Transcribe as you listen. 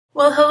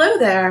Well, hello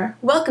there.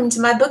 Welcome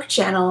to my book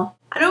channel.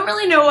 I don't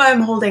really know why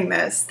I'm holding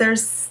this.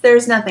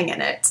 There's nothing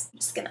in it. I'm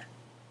just gonna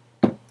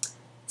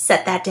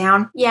set that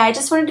down. Yeah, I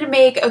just wanted to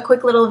make a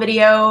quick little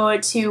video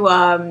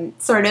to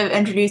sort of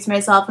introduce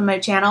myself and my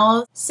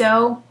channel.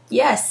 So,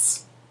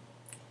 yes,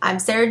 I'm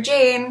Sarah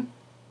Jane.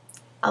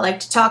 I like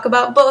to talk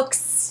about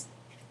books.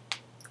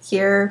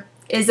 Here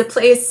is a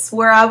place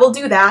where I will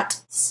do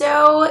that.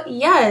 So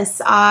yes,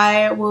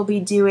 I will be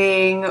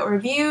doing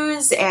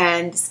reviews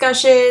and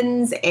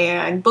discussions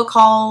and book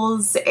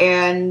hauls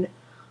and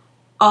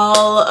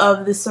all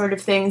of the sort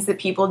of things that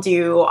people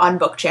do on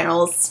book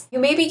channels. You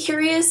may be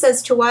curious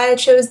as to why I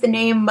chose the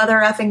name Mother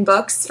Effing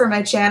Books for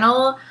my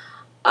channel.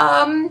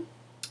 When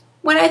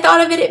I thought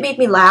of it, it made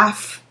me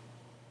laugh.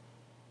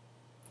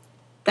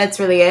 That's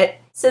really it.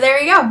 So there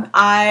you go.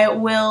 I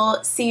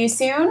will see you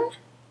soon.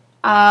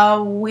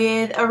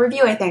 With a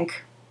review, I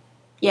think.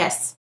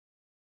 Yes.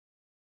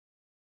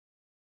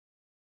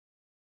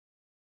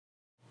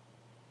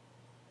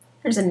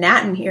 There's a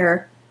gnat in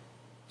here.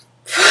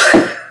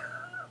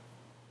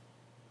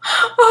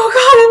 Oh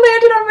god, it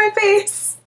landed on my face!